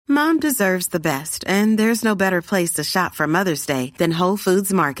Mom deserves the best, and there's no better place to shop for Mother's Day than Whole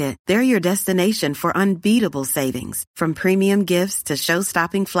Foods Market. They're your destination for unbeatable savings, from premium gifts to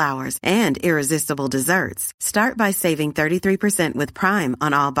show-stopping flowers and irresistible desserts. Start by saving 33% with Prime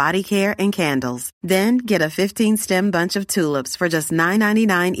on all body care and candles. Then get a 15-stem bunch of tulips for just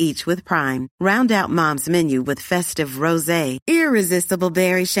 $9.99 each with Prime. Round out Mom's menu with festive rosé, irresistible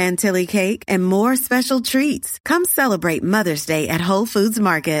berry chantilly cake, and more special treats. Come celebrate Mother's Day at Whole Foods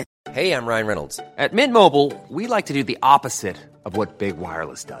Market. Hey, I'm Ryan Reynolds. At Mint Mobile, we like to do the opposite of what Big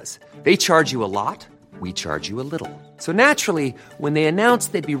Wireless does. They charge you a lot, we charge you a little. So naturally, when they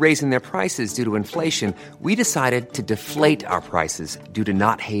announced they'd be raising their prices due to inflation, we decided to deflate our prices due to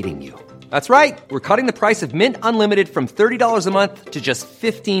not hating you. That's right. We're cutting the price of Mint Unlimited from $30 a month to just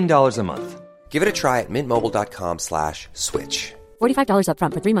 $15 a month. Give it a try at mintmobile.com/switch. $45 up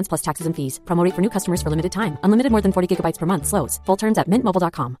front for 3 months plus taxes and fees. Promo rate for new customers for limited time. Unlimited more than 40 gigabytes per month. Slows full terms at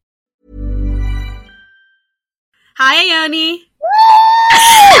mintmobile.com. Hi, Ione.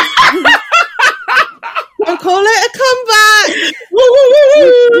 I'll call it a comeback.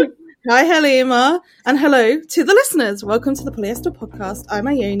 Hi, Halima, and hello to the listeners. Welcome to the Polyester Podcast. I'm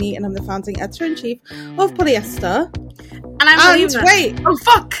Ione, and I'm the founding editor-in-chief of Polyester. And I'm Halima. Wait. Oh,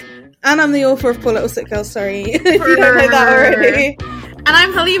 fuck. And I'm the author of Poor Little Sick Girl, sorry, if you don't know that already. And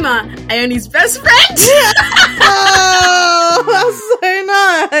I'm Halima, Ione's best friend. Oh, that's so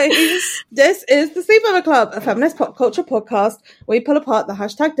nice. This is the Sleepover Club, a feminist pop culture podcast where we pull apart the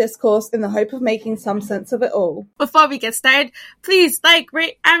hashtag discourse in the hope of making some sense of it all. Before we get started, please like,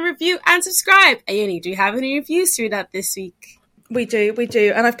 rate, and review, and subscribe. Ione, do you have any reviews to read out this week? We do.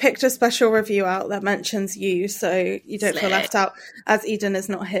 And I've picked a special review out that mentions you, so you don't feel left out, as Eden is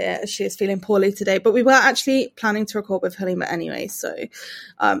not here, as she is feeling poorly today. But we were actually planning to record with Halima anyway, so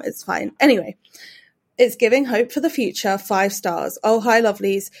it's fine. Anyway, it's giving hope for the future, 5 stars. Oh, hi,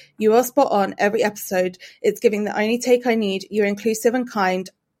 lovelies. You are spot on every episode. It's giving the only take I need. You're inclusive and kind,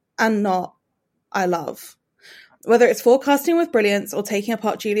 and not I love. Whether it's forecasting with brilliance or taking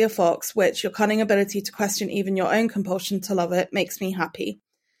apart Julia Fox, which your cunning ability to question even your own compulsion to love it makes me happy.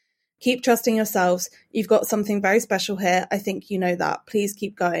 Keep trusting yourselves. You've got something very special here. I think you know that. Please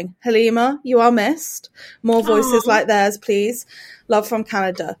keep going. Halima, you are missed. More voices like theirs, please. Love from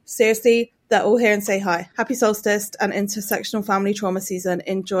Canada. Seriously, they're all here and say hi. Happy solstice and intersectional family trauma season.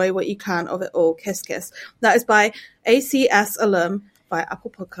 Enjoy what you can of it all. Kiss, kiss. That is by ACS alum by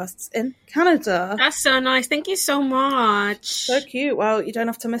Apple Podcasts in Canada. That's so nice. Thank you so much. So cute. Well, you don't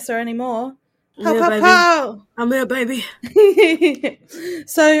have to miss her anymore. Pow, pow, pow. I'm here, baby.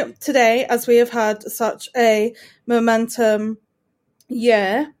 So today, as we have had such a momentum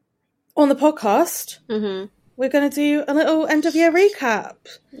year on the podcast, we're going to do a little end of year recap.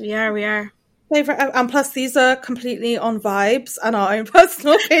 Yeah, we are. Favorite, and plus these are completely on vibes and our own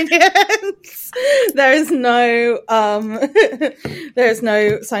personal opinions. There is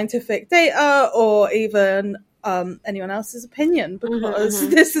no scientific data or even anyone else's opinion because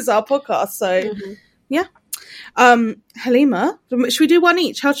this is our podcast. So yeah. Halima, should we do one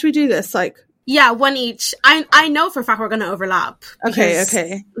each? How should we do this? Yeah, one each. I know for a fact we're going to overlap. Okay.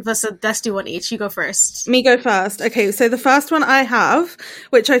 So let's do one each. You go first. Me go first. Okay, so the first one I have,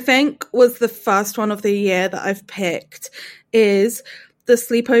 which I think was the first one of the year that I've picked, is The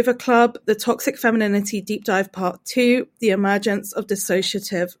Sleepover Club, The Toxic Femininity Deep Dive Part 2, The Emergence of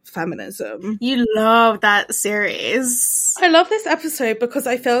Dissociative Feminism. You love that series. I love this episode because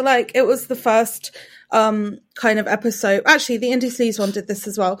I feel like it was the first kind of episode. Actually, the Indie Sleaze one did this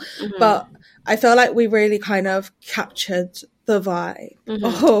as well, but I feel like we really kind of captured the vibe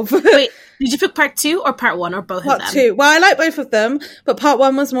of... Wait, did you pick part 2 or part 1 or both of them? Part 2. Well, I like both of them, but part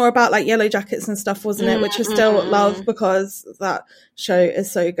 1 was more about yellow jackets and stuff, wasn't it? Which I still love because that show is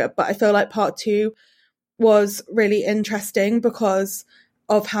so good. But I feel like part 2 was really interesting because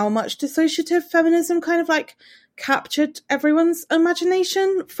of how much dissociative feminism kind of captured everyone's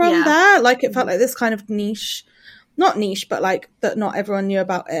imagination from there. It felt like this kind of niche, not niche, but that not everyone knew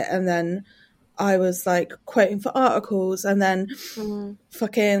about it. And then I was quoting for articles, and then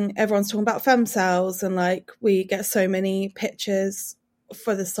fucking everyone's talking about femcells, and we get so many pictures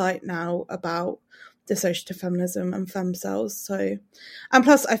for the site now about dissociative feminism and femcells. So, and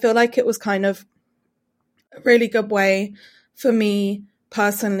plus I feel like it was kind of a really good way for me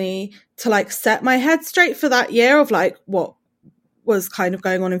personally to set my head straight for that year of what was kind of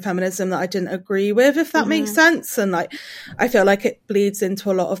going on in feminism that I didn't agree with, if that makes sense. And I feel like it bleeds into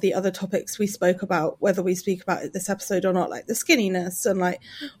a lot of the other topics we spoke about, whether we speak about it this episode or not, the skinniness and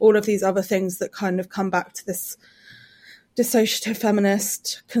all of these other things that kind of come back to this dissociative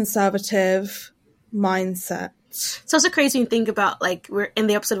feminist conservative mindset It's also crazy when you think about, like, we're in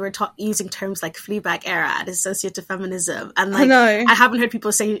the episode we're using terms like Fleabag era and associative feminism, and like I haven't heard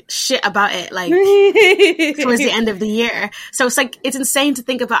people say shit about it like towards the end of the year. So it's like, it's insane to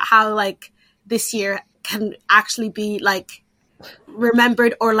think about how like this year can actually be like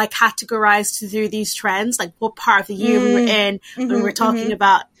remembered or like categorized through these trends, like what part of the year we were in when we're talking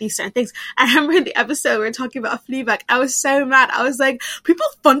about these certain things. I remember in the episode we were talking about Fleabag, I was so mad. I was like, people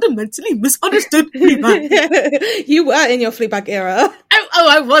fundamentally misunderstood Fleabag. You were in your Fleabag era.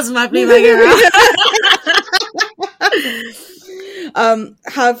 I was in my Fleabag era.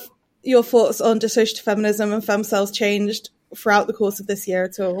 Have your thoughts on dissociative feminism and femcells changed throughout the course of this year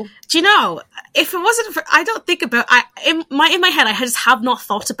at all? Do you know, if it wasn't for, I don't think about, in my head, I just have not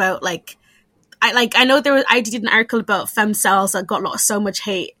thought about, like, I know I did an article about femcells that got so much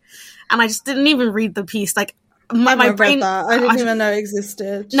hate, and I just didn't even read the piece. Like, my brain, that. I didn't even know it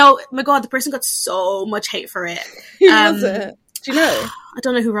existed. No, my God, the person got so much hate for it. Who was it? Do you know? I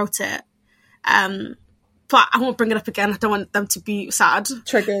don't know who wrote it. But I won't bring it up again. I don't want them to be sad.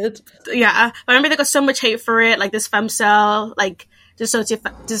 Triggered. Yeah. I remember they got so much hate for it, like this femcell, like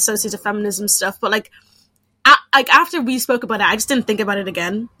dissociative feminism stuff. But like after we spoke about it, I just didn't think about it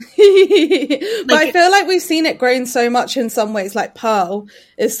again. But I feel like we've seen it grown so much in some ways. Like Pearl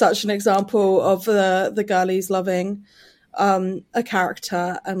is such an example of the girlies loving a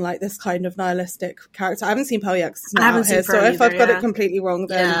character and like this kind of nihilistic character. I haven't seen Pearl yet, 'cause it's not out here, so if I've got it completely wrong,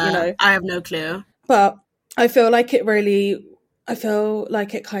 then you know, I have no clue. But I feel like it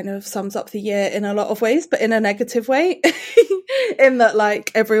kind of sums up the year in a lot of ways, but in a negative way, in that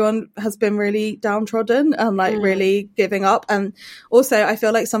like everyone has been really downtrodden and like really giving up. And also I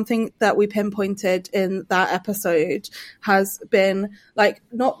feel like something that we pinpointed in that episode has been like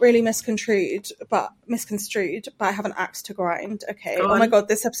not really misconstrued, but I have an axe to grind. Okay. Oh my God,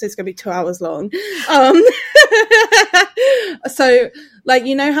 this episode's going to be 2 hours long. So like,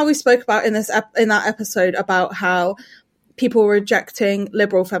 you know how we spoke about in that episode about how people were rejecting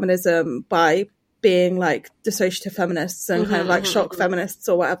liberal feminism by being like dissociative feminists and kind of like shock feminists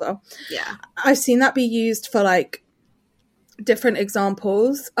or whatever. Yeah. I've seen that be used for like different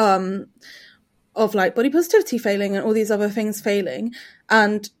examples of like body positivity failing and all these other things failing.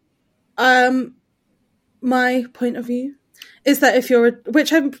 And my point of view is that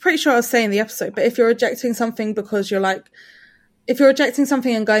which I'm pretty sure I was saying in the episode, but if you're rejecting something because if you're rejecting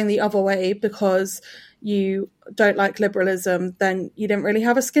something and going the other way because you don't like liberalism, then you didn't really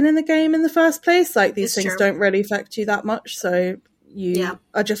have a skin in the game in the first place. Like these things don't really affect you that much, so you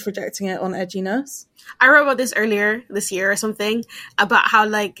are just rejecting it on edginess. I wrote about this earlier this year or something about how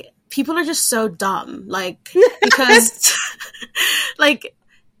like people are just so dumb, like because like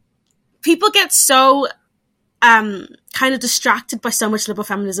people get so kind of distracted by so much liberal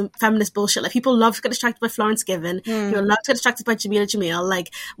feminist bullshit. Like people love to get distracted by Florence Given. People love to get distracted by Jamila Jamil. Like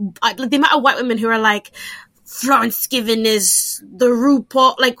the amount of white women who are like, Florence Given is the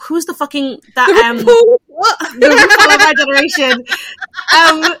RuPaul. Like who's the fucking that the RuPaul of our generation?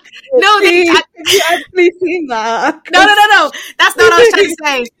 No, have you actually seen that? No. That's not what I was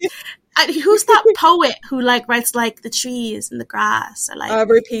trying to say. Who's that poet who like writes like the trees and the grass or like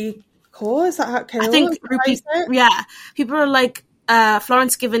Rupi Kaur? Is that how I think Rupi? Yeah, people are like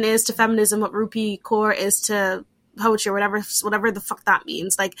Florence Given is to feminism what Rupi Kaur is to poetry or whatever the fuck that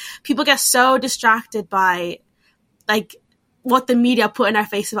means. Like people get so distracted by like what the media put in our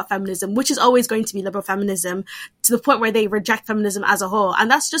face about feminism, which is always going to be liberal feminism, to the point where they reject feminism as a whole.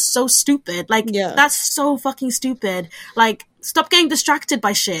 And that's just so stupid. Like that's so fucking stupid. Like stop getting distracted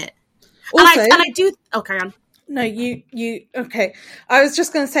by shit. Also, and I do carry on. No, you okay. I was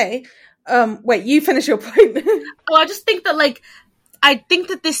just gonna say, wait, you finish your point. I just think that like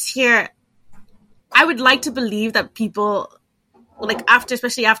this year I would like to believe that people like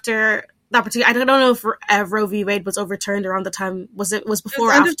especially after that particular, I don't know if Roe v. Wade was overturned around the time, was before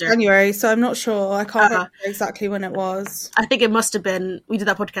or after? January, so I'm not sure. I can't remember exactly when it was. I think it must have been, we did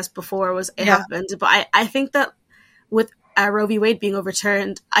that podcast before it happened, but I think that with Roe v. Wade being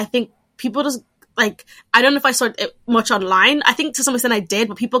overturned, I think people just like, I don't know if I saw it much online. I think to some extent I did,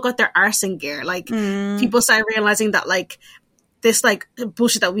 but people got their arse in gear. Like people started realizing that like this like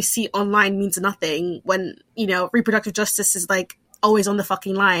bullshit that we see online means nothing when, you know, reproductive justice is like always on the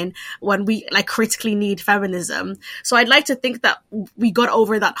fucking line when we like critically need feminism. So I'd like to think that we got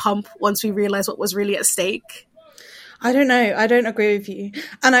over that hump once we realized what was really at stake. I don't know. I don't agree with you.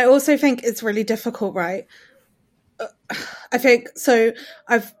 And I also think it's really difficult, right? I think, so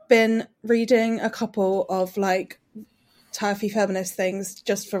I've been reading a couple of like turfy feminist things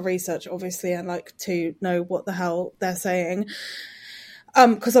just for research, obviously, and like to know what the hell they're saying.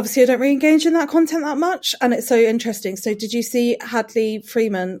 because obviously I don't really engage in that content that much, and it's so interesting. So did you see Hadley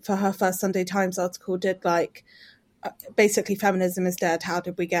Freeman, for her first Sunday Times article, did like basically feminism is dead, how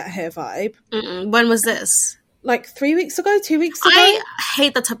did we get here vibe? When was this? Like 2 weeks ago. I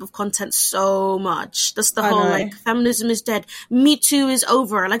hate that type of content so much. That's the whole like feminism is dead, Me Too is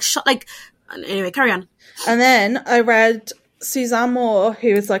over, like anyway, carry on. And then I read Suzanne Moore, who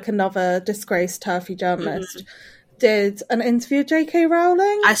is like another disgraced turfy journalist, did an interview with J.K.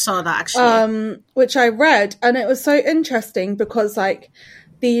 Rowling. I saw that actually. Which I read, and it was so interesting because like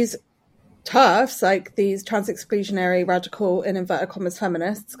these TERFs, like these trans exclusionary radical in inverted commas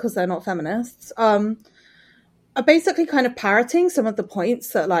feminists, because they're not feminists, are basically kind of parroting some of the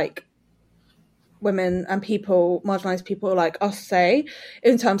points that like women and people, marginalized people like us say,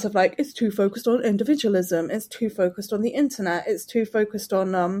 in terms of like, it's too focused on individualism, it's too focused on the internet, it's too focused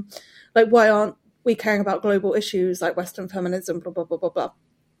on like, why aren't we caring about global issues like Western feminism, blah, blah, blah, blah, blah.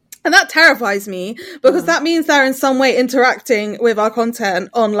 And that terrifies me because that means they're in some way interacting with our content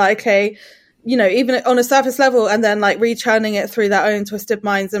on like a, you know, even on a surface level, and then like rechurning it through their own twisted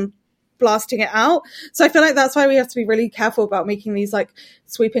minds and blasting it out. So I feel like that's why we have to be really careful about making these like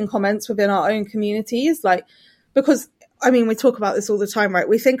sweeping comments within our own communities. Like, because I mean, we talk about this all the time, right?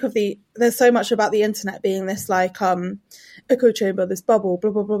 We think of there's so much about the internet being this like, echo chamber, this bubble, blah,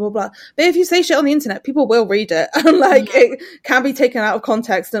 blah, blah, blah, blah. But if you say shit on the internet, people will read it. And like, it can be taken out of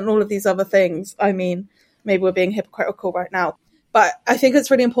context and all of these other things. I mean, maybe we're being hypocritical right now. But I think it's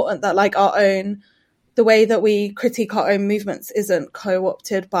really important that like the way that we critique our own movements isn't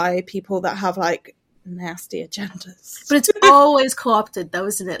co-opted by people that have like nasty agendas. But it's always co-opted though,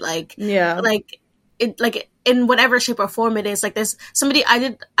 isn't it? Like, yeah. Like in whatever shape or form it is. Like there's somebody,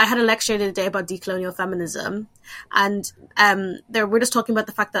 I had a lecture the other day about decolonial feminism, and we're just talking about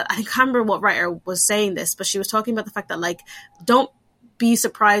the fact that, I can't remember what writer was saying this, but she was talking about the fact that like, don't be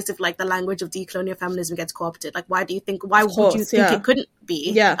surprised if like the language of decolonial feminism gets co-opted. Like, why would you think it couldn't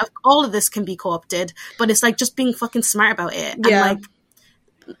be? Yeah. All of this can be co-opted, but it's like just being fucking smart about it. And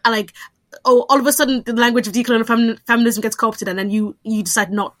like, oh, all of a sudden the language of decolonial feminism gets co-opted, and then you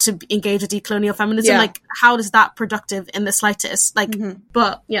decide not to engage with decolonial feminism. Like, how is that productive in the slightest? Like,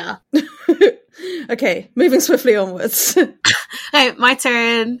 but yeah. Okay, moving swiftly onwards. Okay, my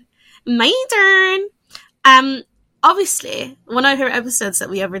turn. Obviously, one of her episodes that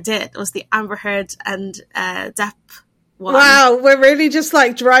we ever did was the Amber Heard and Depp one. Wow, we're really just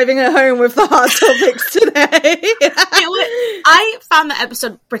like driving it home with the hard topics today. I found that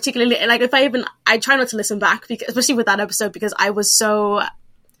episode particularly, like, I try not to listen back, because, especially with that episode, because I was so,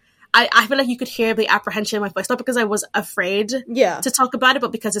 I feel like you could hear the apprehension in my voice, not because I was afraid to talk about it,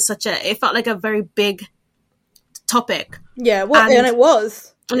 but because it felt like a very big topic. Yeah, well, and it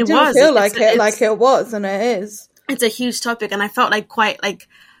was. And it didn't feel like it was, and it is. It's a huge topic, and I felt like quite like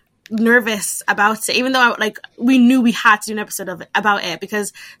nervous about it, even though we knew we had to do an episode about it,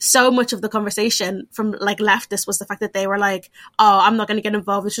 because so much of the conversation from like leftists was the fact that they were like, oh, I'm not going to get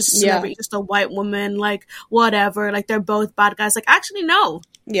involved, it's just a celebrity, just a white woman, like whatever, like they're both bad guys. Like, actually no,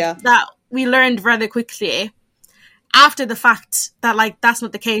 that we learned rather quickly after the fact that like that's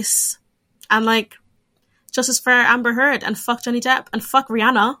not the case, and like justice for Amber Heard, and fuck Johnny Depp, and fuck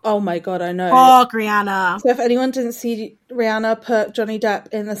Rihanna. Oh my god, I know. Fuck Rihanna. So if anyone didn't see Rihanna put Johnny Depp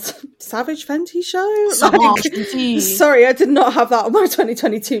in the Savage Fenty show, sorry, I did not have that on my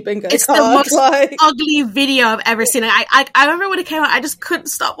 2022 bingo It's card. the most ugly video I've ever seen. I remember when it came out, I just couldn't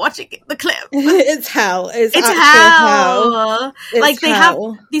stop watching the clip. It's hell. It's hell. It's like, they have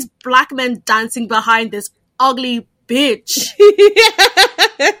these black men dancing behind this ugly bitch.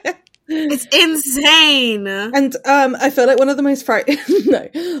 It's insane. And I feel like one of the most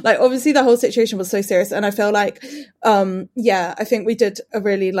like obviously the whole situation was so serious, and I feel like I think we did a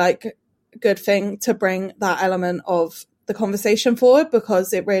really like good thing to bring that element of the conversation forward,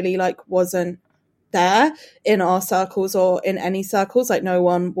 because it really like wasn't there in our circles or in any circles. Like, no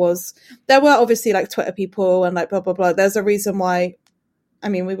one was. There were obviously like Twitter people and like blah blah blah. There's a reason why. I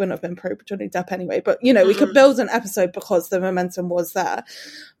mean, we wouldn't have been pro Johnny Depp anyway, but, you know, we could build an episode because the momentum was there.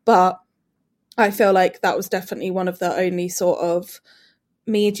 But I feel like that was definitely one of the only sort of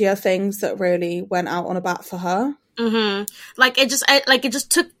media things that really went out on a bat for her. Mm-hmm. Like, it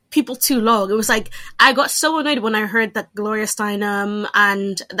just took people too long. It was like, I got so annoyed when I heard that Gloria Steinem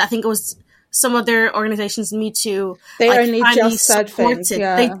and I think it was some other organizations, Me Too, they like, only just said things.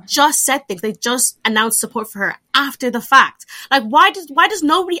 Yeah. They just said things. They just announced support for her after the fact. Like, why does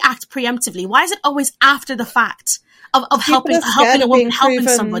nobody act preemptively? Why is it always after the fact of helping a woman, helping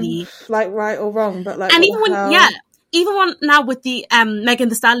somebody? Like, right or wrong, but like, and even even one now with the Megan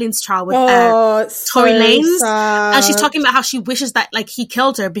Thee Stallion's trial with Tory Lanez, sad. And she's talking about how she wishes that like he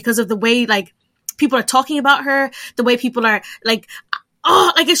killed her because of the way like people are talking about her, the way people are like,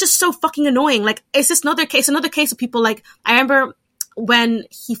 oh, like it's just so fucking annoying. Like it's just another case of people like, I remember when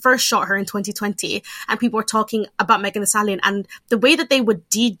he first shot her in 2020 and people were talking about Megan Thee Stallion and the way that they would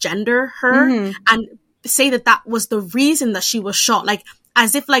degender her and say that that was the reason that she was shot, like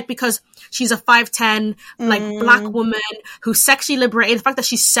as if like because she's a 5'10" like black woman who's sexually liberated, the fact that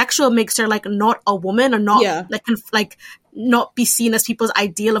she's sexual makes her like not a woman or not like not be seen as people's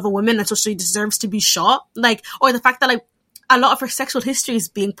ideal of a woman, and so she deserves to be shot, like, or the fact that like a lot of her sexual history is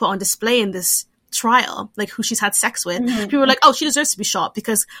being put on display in this trial, like who she's had sex with. People were like, oh, she deserves to be shot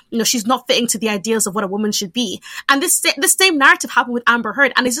because, you know, she's not fitting to the ideals of what a woman should be. And this same narrative happened with Amber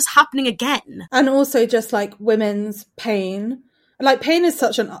Heard, and it's just happening again. And also just like women's pain. Like pain is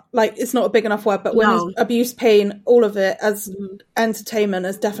such an, like, it's not a big enough word, but women's abuse, pain, all of it as entertainment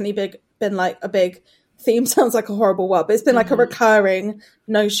has definitely been like a big theme. Sounds like a horrible word, but it's been like a recurring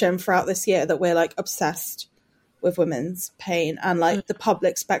notion throughout this year that we're like obsessed with women's pain and like the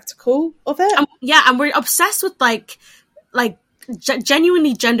public spectacle of it. And we're obsessed with like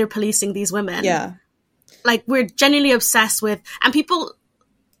genuinely gender policing these women. Yeah. Like we're genuinely obsessed with, and people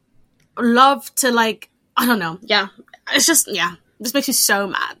love to like, I don't know. Yeah. It's just, this makes me so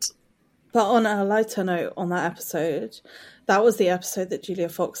mad. But on a lighter note on that episode, that was the episode that Julia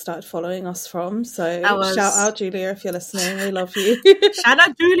Fox started following us from. So shout out, Julia, if you're listening. We love you. Shout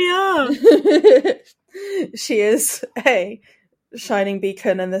out, Julia. She is a shining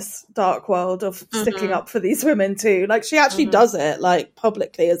beacon in this dark world of sticking up for these women too. Like she actually does it like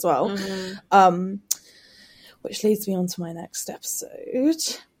publicly as well. Which leads me on to my next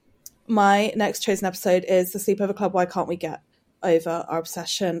episode. My next chosen episode is The Sleepover Club. Why can't we get over our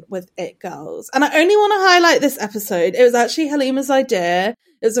obsession with It Girls? And I only want to highlight this episode. It was actually Halima's idea.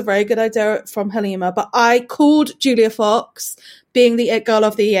 It was a very good idea from Halima, but I called Julia Fox being the It Girl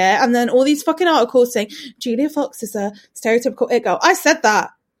of the year, and then all these fucking articles saying Julia Fox is a stereotypical It Girl. I said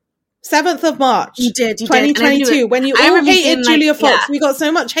that 7th of March, you did 2022, when you all hated Julia Fox. We got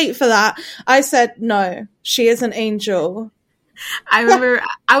so much hate for that. I said no, she is an angel. I remember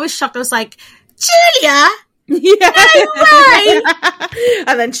I was shocked. I was like, Julia. Yeah, right.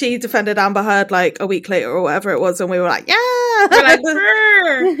 And then she defended Amber Heard like a week later or whatever it was, and we were like, we're like,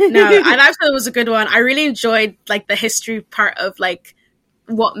 no, and I thought it was a good one. I really enjoyed like the history part of like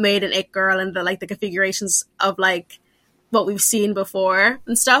what made an It Girl and the like the configurations of like what we've seen before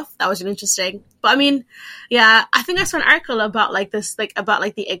and stuff. That was really interesting. But I mean, yeah, I think I saw an article about like this, like about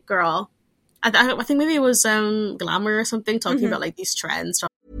like the It Girl. I think maybe it was Glamour or something talking about like these trends.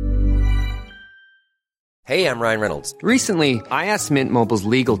 Hey, I'm Ryan Reynolds. Recently, I asked Mint Mobile's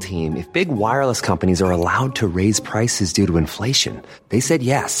legal team if big wireless companies are allowed to raise prices due to inflation. They said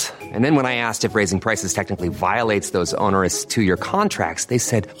yes. And then when I asked if raising prices technically violates those onerous 2-year contracts, they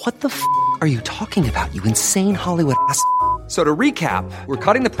said, what the f*** are you talking about, you insane Hollywood ass f- So to recap, we're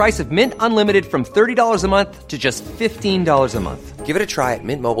cutting the price of Mint Unlimited from $30 a month to just $15 a month. Give it a try at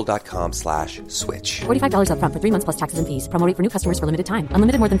mintmobile.com/switch. $45 up front for 3 months plus taxes and fees. Promo rate for new customers for limited time.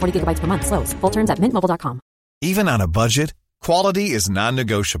 Unlimited more than 40 gigabytes per month. Slows full terms at mintmobile.com. Even on a budget, quality is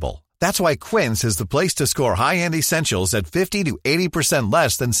non-negotiable. That's why Quince is the place to score high-end essentials at 50 to 80%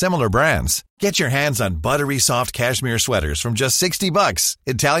 less than similar brands. Get your hands on buttery soft cashmere sweaters from just $60,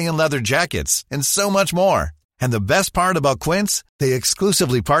 Italian leather jackets, and so much more. And the best part about Quince, they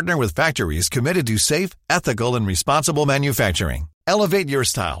exclusively partner with factories committed to safe, ethical, and responsible manufacturing. Elevate your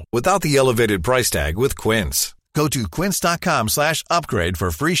style without the elevated price tag with Quince. Go to quince.com/upgrade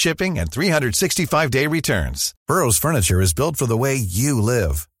for free shipping and 365-day returns. Burrow's furniture is built for the way you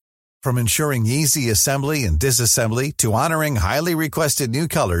live. From ensuring easy assembly and disassembly to honoring highly requested new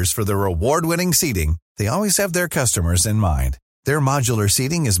colors for their award-winning seating, they always have their customers in mind. Their modular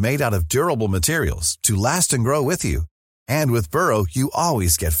seating is made out of durable materials to last and grow with you. And with Burrow, you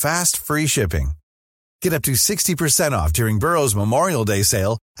always get fast, free shipping. Get up to 60% off during Burrow's Memorial Day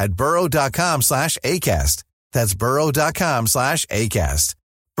sale at burrow.com/ACAST. That's burrow.com/ACAST.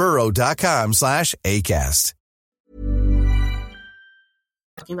 burrow.com/ACAST.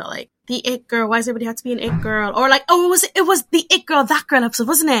 Talking about like the It Girl. Why does everybody have to be an It Girl? Or like, oh, it was the It Girl, That Girl episode,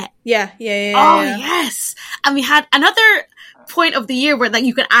 wasn't it? Yeah. Oh, yes. And we had another point of the year where like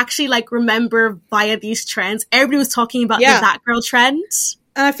you could actually like remember via these trends. Everybody was talking about the That Girl trend.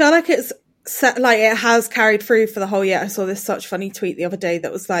 And I feel like it's like it has carried through for the whole year. I saw this such funny tweet the other day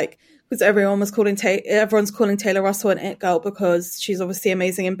that was like, because everyone's calling Taylor Russell an it girl because she's obviously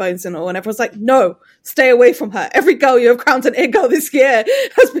amazing in Bones and all, and everyone's like, no, stay away from her. Every girl you have crowned an it girl this year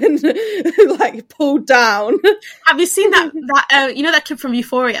has been like pulled down. Have you seen that you know that clip from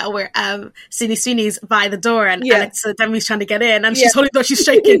Euphoria where Sydney Sweeney's by the door and Alex Demi's trying to get in and she's holding the door, she's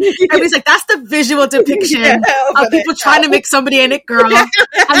shaking. Everybody's like, that's the visual depiction of people trying to make somebody an it girl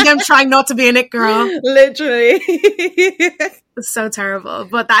and them trying not to be an it girl. Literally. It's so terrible,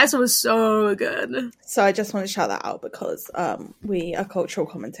 but that episode was so good. So I just want to shout that out because we are cultural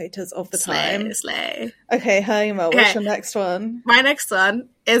commentators of the time. Slay. Okay, Halima, what's your next one? My next one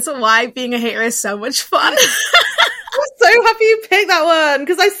is why being a hater is so much fun. I'm so happy you picked that one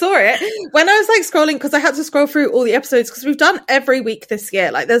because I saw it when I was like scrolling, because I had to scroll through all the episodes because we've done every week this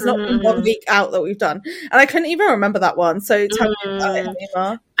year. Like there's not been 1 week out that we've done, and I couldn't even remember that one. So tell me about it,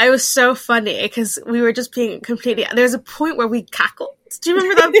 Halima. I was so funny because we were just being completely. There's a point where we cackled. Do you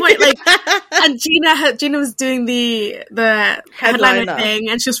remember that point? Like, and Gina was doing the headliner thing,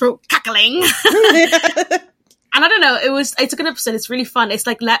 and she was cackling. And I don't know, I took an episode, it's really fun. It's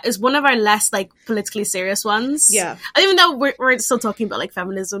like, it's one of our less like politically serious ones. Yeah. Even though we're still talking about like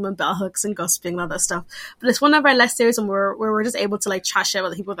feminism and bell hooks and gossiping and all that stuff. But it's one of our less serious ones where we're just able to like chat shit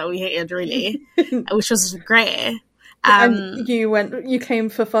about the people that we hated, really. Which was great. And you came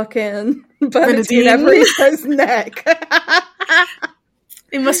for fucking Bernadine Everisto's neck.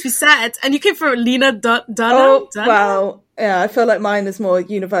 It must be said. And you came for Lena Dunham. Oh, wow. Yeah, I feel like mine is more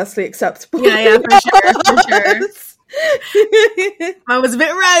universally acceptable. Yeah, for sure. I was a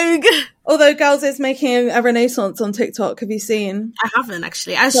bit rogue. Although Girls is making a renaissance on TikTok. Have you seen? I haven't,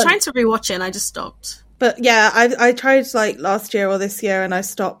 actually. I was trying to rewatch it and I just stopped. But yeah, I tried like last year or this year and I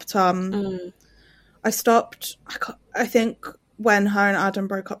stopped. I stopped, I think, when her and Adam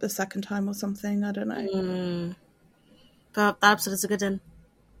broke up the second time or something. I don't know. But that episode is a good one.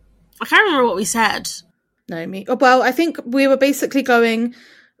 I can't remember what we said. No, me. Well, I think we were basically going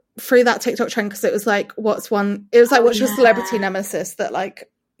through that TikTok trend because it was like, what's your celebrity nemesis that like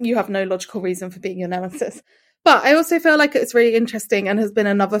you have no logical reason for being your nemesis. But I also feel like it's really interesting and has been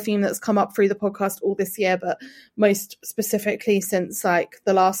another theme that's come up through the podcast all this year, but most specifically since like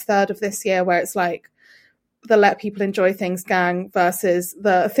the last third of this year, where it's like the let people enjoy things gang versus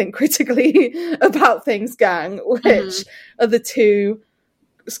the think critically about things gang, which are the two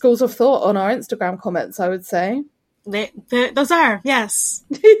schools of thought on our Instagram comments, I would say. Those are, yes.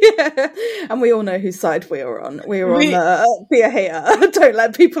 Yeah. And we all know whose side we are on. We were on the be a hater. Don't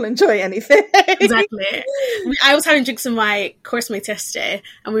let people enjoy anything. Exactly. I was having drinks with my course mates yesterday,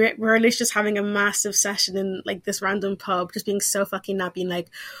 and we were literally just having a massive session in like this random pub, just being so fucking nappy and like,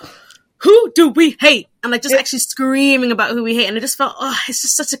 who do we hate? And like just actually screaming about who we hate. And I just felt, it's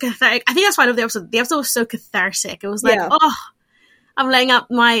just such a cathartic. I think that's why I love the episode. The episode was so cathartic. It was like, I'm laying out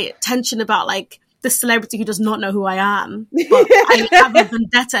my tension about like the celebrity who does not know who I am, but I have a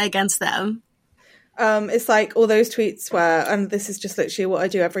vendetta against them. It's like all those tweets where, and this is just literally what I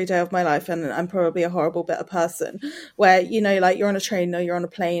do every day of my life, and I'm probably a horrible bitter person, where, you know, like you're on a train or you're on a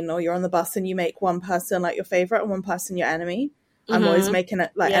plane or you're on the bus and you make one person like your favorite and one person your enemy. I'm always making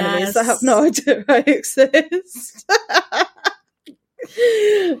it like enemies that have no idea I exist.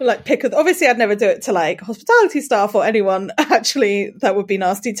 Like obviously I'd never do it to like hospitality staff or anyone actually that would be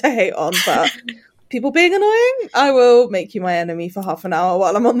nasty to hate on, but people being annoying, I will make you my enemy for half an hour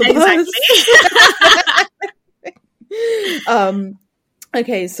while I'm on the bus.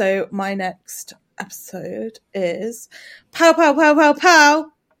 Okay, so my next episode is Pow Pow Pow Pow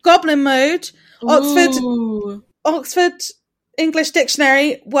Pow Goblin Mode. Oxford English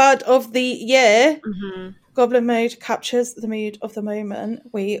Dictionary word of the year. Goblin Mode captures the mood of the moment.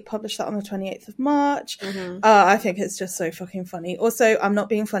 We published that on the 28th of March. I think it's just so fucking funny. Also, I'm not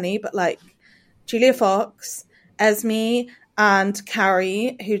being funny, but like Julia Fox, Esme, and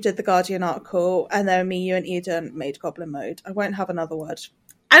Carrie, who did the Guardian article, and then me, you, and Eden made Goblin Mode. I won't have another word.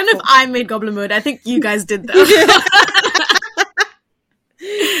 I don't know if I made Goblin Mode. I think you guys did though.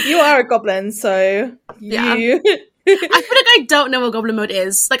 You are a goblin, so you... I feel like I don't know what Goblin Mode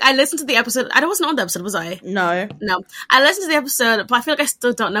is. Like, I listened to the episode. I wasn't on the episode, was I? No. I listened to the episode, but I feel like I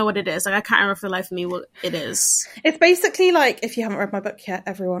still don't know what it is. Like, I can't remember for the life of me what it is. It's basically like, if you haven't read my book yet,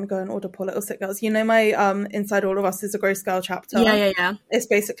 everyone go and order Poor Little Sick Girls. You know my Inside All of Us is a Gross Girl chapter? Yeah. It's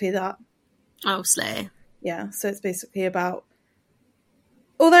basically that. Oh, slay. Yeah, so it's basically about...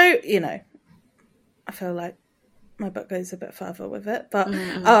 Although, you know, I feel like my book goes a bit further with it, but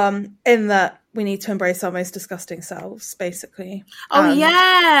in that we need to embrace our most disgusting selves, basically. Oh,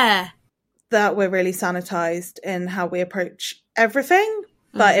 yeah! That we're really sanitized in how we approach everything.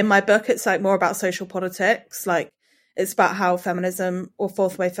 But in my book, it's like more about social politics. Like, It's about how feminism or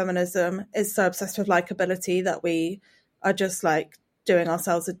fourth wave feminism is so obsessed with likability that we are just like doing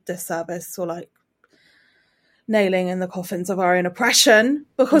ourselves a disservice or like nailing in the coffins of our own oppression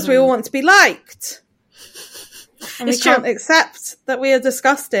because we all want to be liked. And we can't accept that we are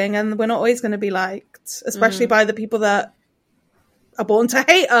disgusting and we're not always going to be liked, especially by the people that are born to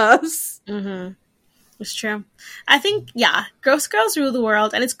hate us. It's true. I think, yeah, gross girls rule the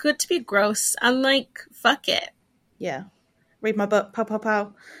world, and it's good to be gross, and, like, fuck it. Yeah. Read my book, pow, pow,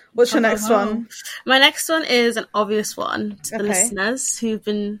 pow. What's your next one? My next one is an obvious one to the listeners who've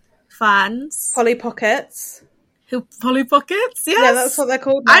been fans. Polly Pockets. Polly Pockets? Yes. Yeah, that's what they're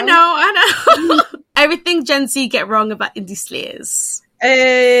called now. I know. Everything Gen Z get wrong about indie slayers.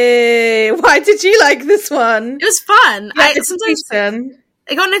 Hey, why did you like this one? It was fun. I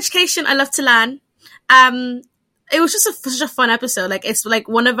got an education. I love to learn. It was just such a fun episode. Like, it's like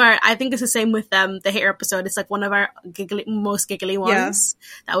one of our, I think it's the same with the hater episode. It's like one of our most giggly ones.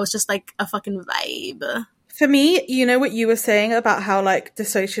 Yeah. That was just like a fucking vibe. For me, you know what you were saying about how like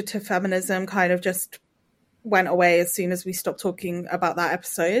dissociative feminism kind of just went away as soon as we stopped talking about that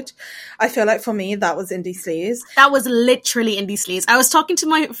episode. I feel like for me, that was indie sleaze. That was literally indie sleaze. I was talking to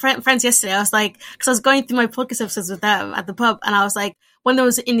my friends yesterday. I was like, because I was going through my podcast episodes with them at the pub, and I was like, when there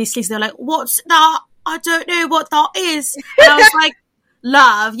was indie sleaze, they're like, what's that? I don't know what that is. And I was like,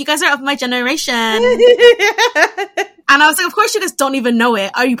 love, you guys are of my generation. And I was like, of course you guys don't even know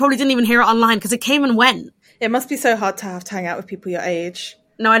it. Or you probably didn't even hear it online because it came and went. It must be so hard to have to hang out with people your age.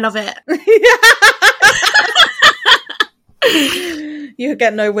 No, I love it. You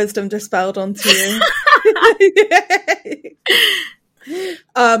get no wisdom dispelled onto you.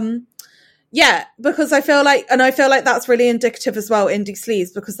 Yeah, because I feel like that's really indicative as well, indie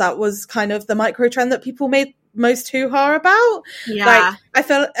sleaze, because that was kind of the micro trend that people made most hoo-ha about. Yeah. Like, I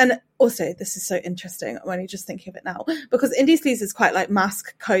feel, and also this is so interesting, I'm only just thinking of it now, because indie sleaze is quite like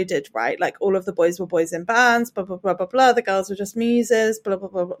mask coded, right? Like all of the boys were boys in bands, blah, blah, blah, blah, blah. The girls were just muses, blah, blah,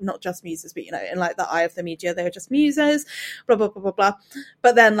 blah, blah. Not just muses, but you know, in like the eye of the media, they were just muses, blah, blah, blah, blah, blah.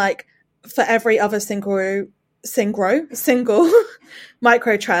 But then like for every other single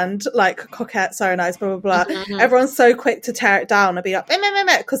micro trend, like coquette, so nice, blah blah blah, everyone's so quick to tear it down and be like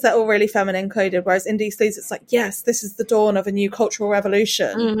because they're all really feminine coded, whereas indie sleaze, it's like, yes, this is the dawn of a new cultural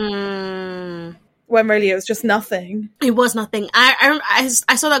revolution, when really it was just nothing. It was nothing. I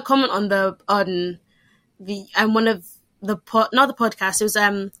saw that comment on one of not the podcast, it was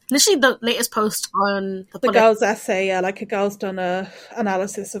literally the latest post on the girl's essay. Yeah, like a girl's done a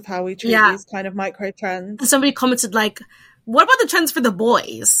analysis of how we treat these kind of micro trends. And somebody commented like, what about the trends for the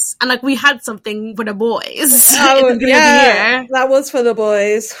boys? And like, we had something for the boys. Oh yeah, that was for the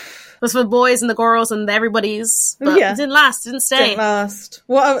boys. It was for the boys and the girls and the everybody's, but it didn't last, it didn't stay. Didn't last.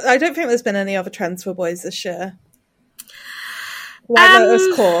 Well, I don't think there's been any other trends for boys this year. White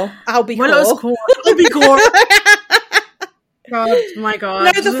Lotus core. I'll be core. God, my God.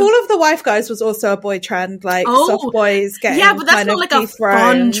 No, the fall of the wife guys was also a boy trend, like soft boys getting but that's not like a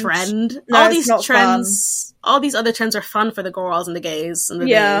fun trend. No, all these trends, all these other trends are fun for the girls and the gays and the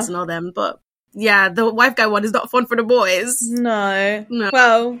gays and all them, but yeah, the wife guy one is not fun for the boys. No.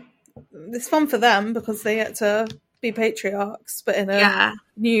 Well, it's fun for them because they get to be patriarchs, but in a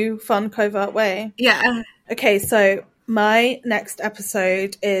new, fun, covert way. Yeah. Okay, so my next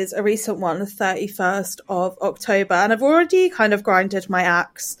episode is a recent one, the 31st of October, and I've already kind of grinded my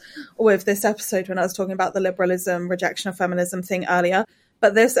axe with this episode when I was talking about the liberalism, rejection of feminism thing earlier.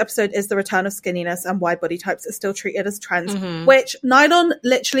 But this episode is the return of skinniness and why body types are still treated as trends, which Nylon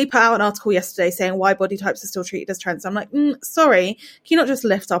literally put out an article yesterday saying why body types are still treated as trends. I'm like, sorry, can you not just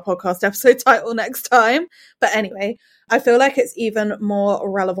lift our podcast episode title next time? But anyway, I feel like it's even more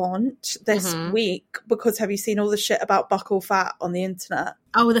relevant this week because have you seen all the shit about buccal fat on the internet?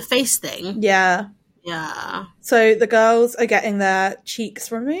 Oh, the face thing? Yeah. Yeah. So the girls are getting their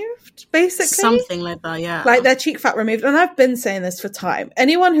cheeks removed, basically. Something like that, yeah. Like their cheek fat removed. And I've been saying this for time.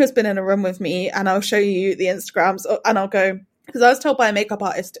 Anyone who has been in a room with me, and I'll show you the Instagrams, and I'll go, because I was told by a makeup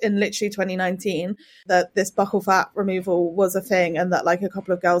artist in literally 2019 that this buccal fat removal was a thing and that like a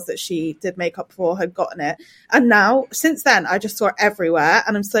couple of girls that she did makeup for had gotten it. And now, since then, I just saw it everywhere.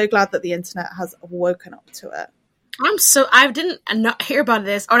 And I'm so glad that the internet has woken up to it. I didn't not hear about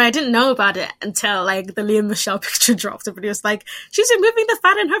this, or I didn't know about it until like the Leah Michelle picture dropped. Everybody was like, she's removing the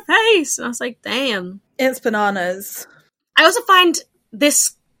fat in her face. And I was like, damn. It's bananas. I also find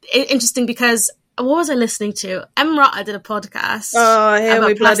this interesting because what was I listening to? Emrata did a podcast. Oh, here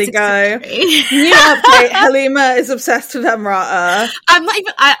we bloody go. New update. Halima is obsessed with Emrata. I'm not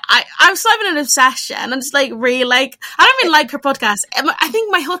even, I'm still having an obsession. I'm just like, really like, I don't even like her podcast. I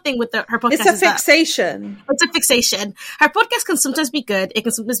think my whole thing with her podcast is it's a fixation. It's a fixation. Her podcast can sometimes be good. It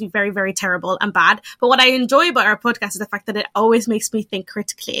can sometimes be very, very terrible and bad. But what I enjoy about her podcast is the fact that it always makes me think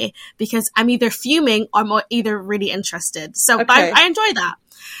critically, because I'm either fuming or I'm either really interested. So okay. I enjoy that.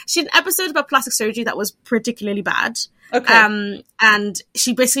 She had an episode about plastic surgery that was particularly bad. Okay. And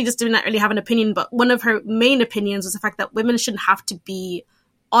she basically just didn't really have an opinion, but one of her main opinions was the fact that women shouldn't have to be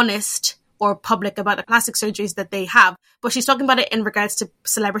honest or public about the plastic surgeries that they have. But she's talking about it in regards to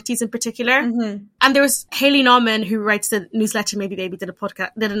celebrities in particular. Mm-hmm. And there was Hayley Norman, who writes the newsletter Maybe Baby, did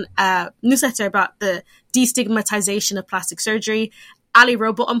a newsletter about the destigmatization of plastic surgery. Ali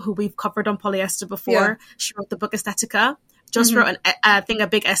Rowbottom, who we've covered on polyester before, she wrote the book Aesthetica. Just wrote a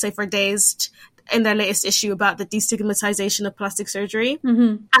big essay for Dazed in their latest issue about the destigmatization of plastic surgery.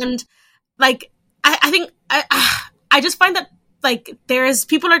 Mm-hmm. And like, I think I just find that like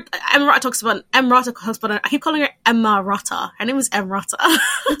Emrata talks about, I keep calling her Emma Rata. Her name is Emrata.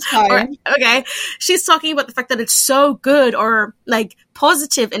 It's fine. Okay. She's talking about the fact that it's so good or like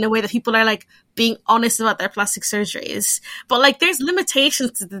positive in a way that people are like being honest about their plastic surgeries. But like there's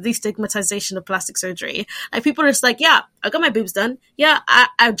limitations to the destigmatization of plastic surgery. Like people are just like, yeah, I got my boobs done. Yeah,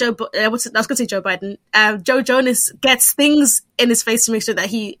 I was going to say Joe Biden. Joe Jonas gets things in his face to make sure that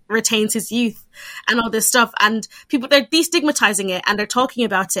he retains his youth and all this stuff. And people, they're destigmatizing it and they're talking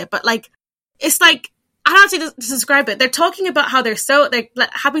about it. But like, it's like, I don't know how to describe it. They're talking about how they're like,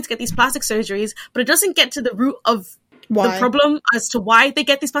 happy to get these plastic surgeries, but it doesn't get to the root of the problem as to why they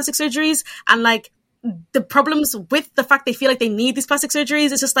get these plastic surgeries and like the problems with the fact they feel like they need these plastic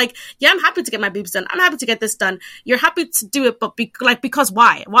surgeries. It's just like, yeah, I'm happy to get my boobs done. I'm happy to get this done. You're happy to do it, but because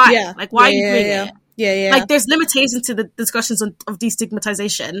why? Why? Yeah. Like, why are you doing it? Yeah. Like, there's limitations to the discussions of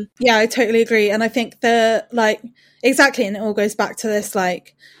destigmatization. Yeah, I totally agree. And I think exactly, and it all goes back to this,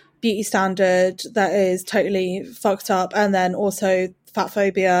 like, beauty standard that is totally fucked up, and then also fat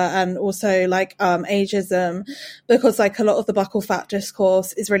phobia and also like ageism, because like a lot of the buccal fat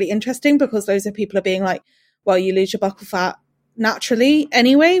discourse is really interesting because loads of people are being like, well, you lose your buccal fat naturally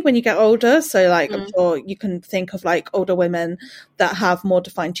anyway when you get older. So like I'm sure you can think of like older women that have more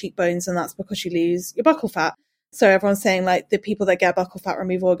defined cheekbones, and that's because you lose your buccal fat. So everyone's saying like the people that get buccal fat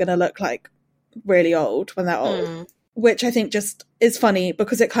removal are going to look like really old when they're old, which I think just is funny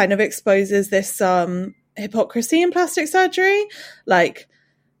because it kind of exposes this hypocrisy in plastic surgery, like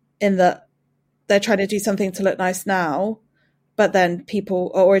in that they're trying to do something to look nice now, but then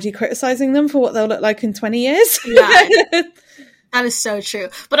people are already criticizing them for what they'll look like in 20 years. Yeah, that is so true.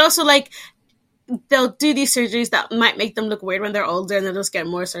 But also like they'll do these surgeries that might make them look weird when they're older, and they'll just get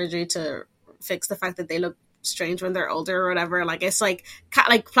more surgery to fix the fact that they look strange when they're older or whatever. Like it's like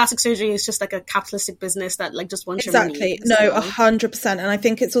plastic surgery is just like a capitalistic business that like just wants your money. No, 100%. And I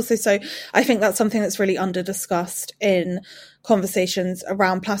think it's also I think that's something that's really under discussed in conversations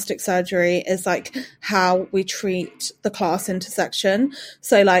around plastic surgery is like how we treat the class intersection.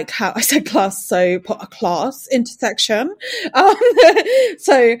 So like how I said class, so put a class intersection.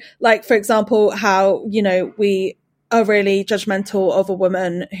 So like, for example, how, you know, we are really judgmental of a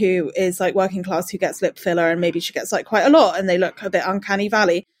woman who is like working class who gets lip filler, and maybe she gets like quite a lot and they look a bit uncanny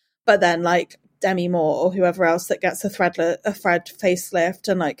valley, but then like Demi Moore or whoever else that gets a thread facelift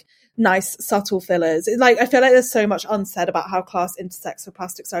and like nice subtle fillers. Like I feel like there's so much unsaid about how class intersects with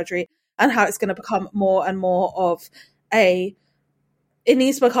plastic surgery and how it's going to become more and more of it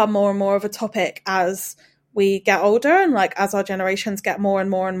needs to become more and more of a topic as we get older and like as our generations get more and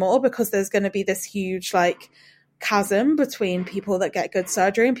more and more, because there's going to be this huge like chasm between people that get good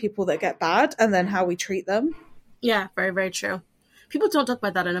surgery and people that get bad, and then how we treat them. Yeah, very, very true. People don't talk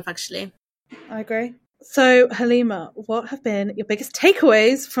about that enough, actually. I agree. So, Halima, what have been your biggest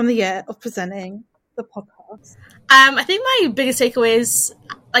takeaways from the year of presenting the podcast? I think my biggest takeaways,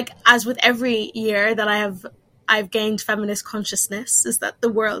 like as with every year that I've gained feminist consciousness, is that the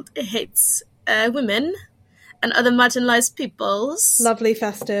world hates women and other marginalized peoples. Lovely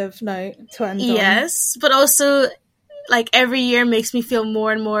festive note to end on. Yes, but also like every year makes me feel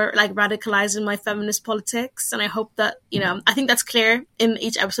more and more like radicalized in my feminist politics, and I hope that, you know, I think that's clear in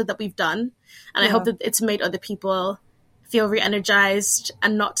each episode that we've done, and I hope that it's made other people feel re-energized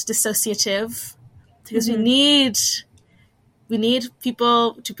and not dissociative, because we need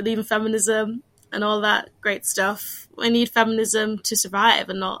people to believe in feminism and all that great stuff. We need feminism to survive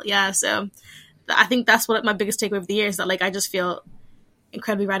and not, so I think that's what my biggest takeaway of the year is, that like I just feel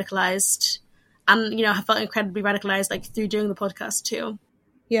incredibly radicalized, and you know I felt incredibly radicalized like through doing the podcast too.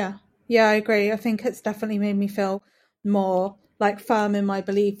 Yeah, Yeah, I agree. I think it's definitely made me feel more like firm in my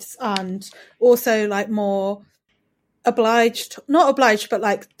beliefs, and also like more not obliged, but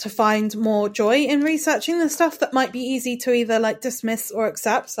like to find more joy in researching the stuff that might be easy to either like dismiss or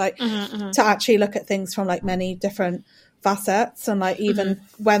accept, like to actually look at things from like many different facets. And like even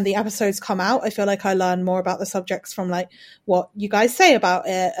when the episodes come out, I feel like I learn more about the subjects from like what you guys say about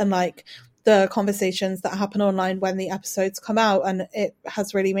it, and like the conversations that happen online when the episodes come out. And it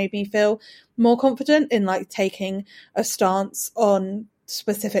has really made me feel more confident in like taking a stance on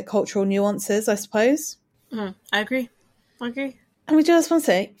specific cultural nuances, I suppose. I agree. And we just want to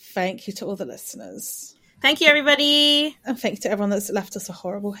say thank you to all the listeners. Thank you, everybody. And thank you to everyone that's left us a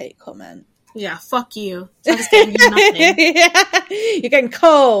horrible hate comment. Yeah, fuck you. I'm just getting you nothing. Yeah, you're getting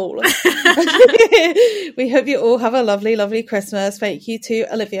cold. We hope you all have a lovely, lovely Christmas. Thank you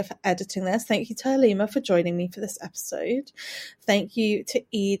to Olivia for editing this. Thank you to Halima for joining me for this episode. Thank you to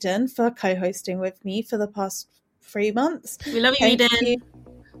Eden for co-hosting with me for the past 3 months. We love you, Eden. Thank you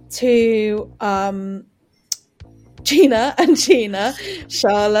to Gina and Gina,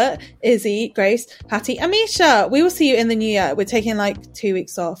 Charlotte, Izzy, Grace, Hattie, and Misha. We will see you in the new year. We're taking like 2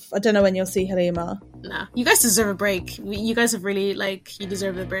 weeks off. I don't know when you'll see Halima. Nah, you guys deserve a break. You guys have really, like, you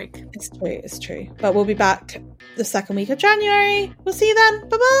deserve the break. It's true. But we'll be back the second week of January. We'll see you then.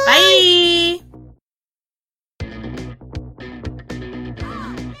 Bye-bye. Bye.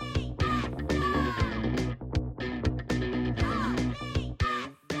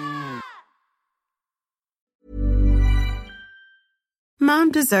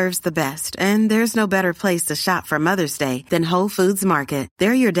 Mom deserves the best, and there's no better place to shop for Mother's Day than Whole Foods Market.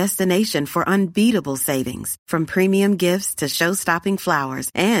 They're your destination for unbeatable savings, from premium gifts to show-stopping flowers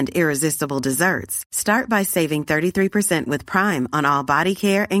and irresistible desserts. Start by saving 33% with Prime on all body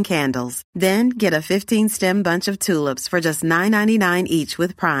care and candles. Then get a 15-stem bunch of tulips for just $9.99 each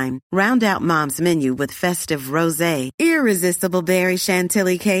with Prime. Round out Mom's menu with festive rosé, irresistible berry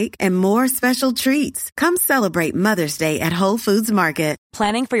chantilly cake, and more special treats. Come celebrate Mother's Day at Whole Foods Market.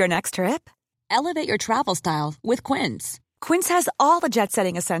 Planning for your next trip? Elevate your travel style with Quince. Quince has all the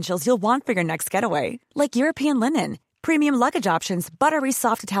jet-setting essentials you'll want for your next getaway, like European linen, premium luggage options, buttery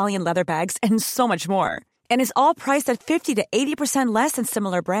soft Italian leather bags, and so much more. And is all priced at 50 to 80% less than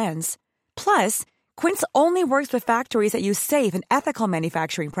similar brands. Plus, Quince only works with factories that use safe and ethical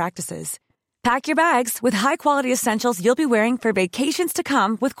manufacturing practices. Pack your bags with high-quality essentials you'll be wearing for vacations to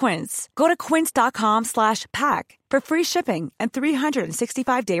come with Quince. Go to quince.com/pack for free shipping and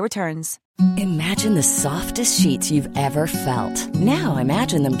 365-day returns. Imagine the softest sheets you've ever felt. Now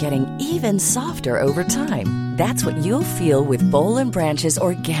imagine them getting even softer over time. That's what you'll feel with Boll & Branch's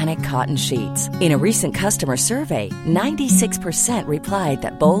organic cotton sheets. In a recent customer survey, 96% replied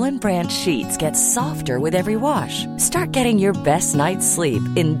that Boll & Branch sheets get softer with every wash. Start getting your best night's sleep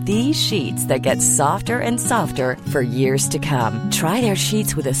in these sheets that get softer and softer for years to come. Try their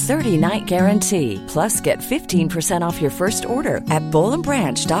sheets with a 30-night guarantee. Plus, get 15% off your first order at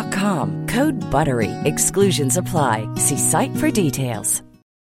bollandbranch.com. Code BUTTERY. Exclusions apply. See site for details.